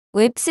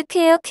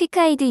웹스퀘어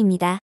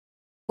퀵가이드입니다.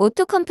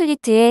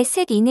 오토컴플리트의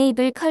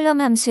setEnableColumn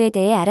함수에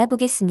대해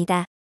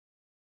알아보겠습니다.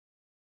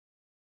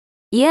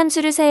 이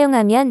함수를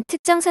사용하면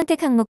특정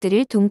선택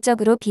항목들을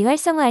동적으로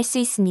비활성화할 수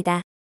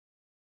있습니다.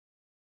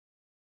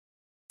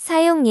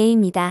 사용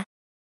예입니다.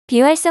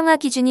 비활성화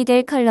기준이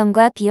될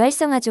컬럼과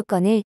비활성화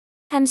조건을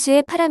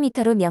함수의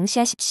파라미터로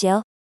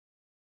명시하십시오.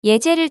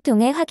 예제를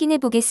통해 확인해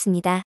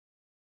보겠습니다.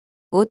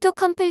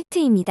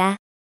 오토컴플리트입니다.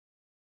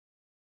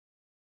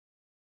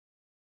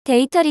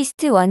 데이터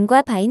리스트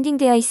 1과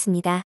바인딩되어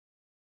있습니다.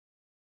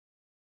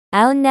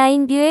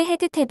 아웃라인 뷰의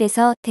헤드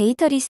탭에서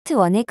데이터 리스트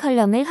 1의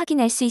컬럼을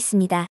확인할 수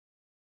있습니다.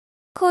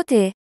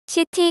 코드,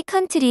 시티,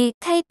 컨트리,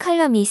 타입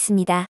컬럼이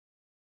있습니다.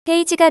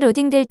 페이지가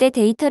로딩될 때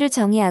데이터를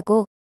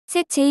정의하고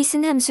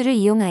setJSON 함수를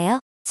이용하여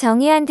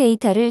정의한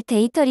데이터를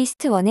데이터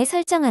리스트 1에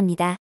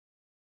설정합니다.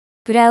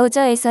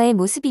 브라우저에서의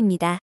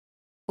모습입니다.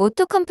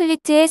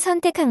 오토컴플리트의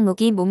선택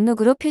항목이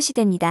목록으로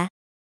표시됩니다.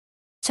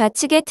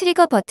 좌측의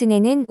트리거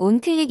버튼에는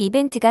온클릭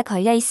이벤트가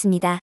걸려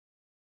있습니다.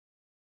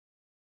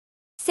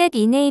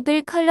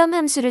 setEnableColumn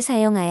함수를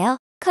사용하여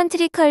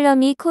컨트리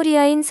컬럼이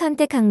코리어인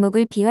선택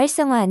항목을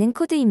비활성화하는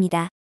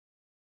코드입니다.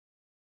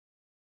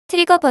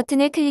 트리거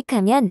버튼을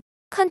클릭하면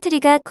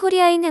컨트리가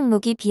코리아인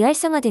항목이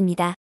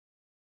비활성화됩니다.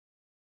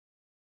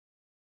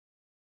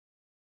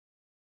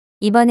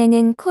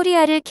 이번에는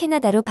코리아를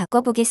캐나다로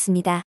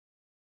바꿔보겠습니다.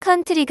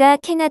 컨트리가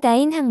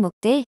캐나다인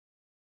항목들,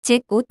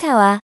 즉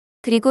오타와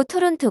그리고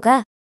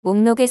토론토가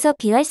목록에서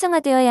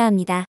비활성화되어야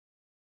합니다.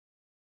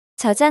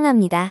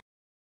 저장합니다.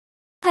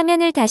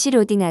 화면을 다시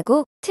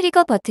로딩하고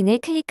트리거 버튼을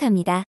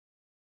클릭합니다.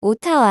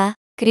 오타와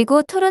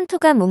그리고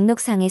토론토가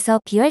목록상에서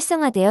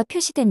비활성화되어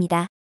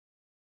표시됩니다.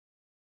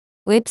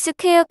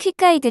 웹스퀘어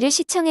퀵가이드를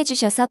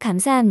시청해주셔서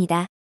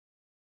감사합니다.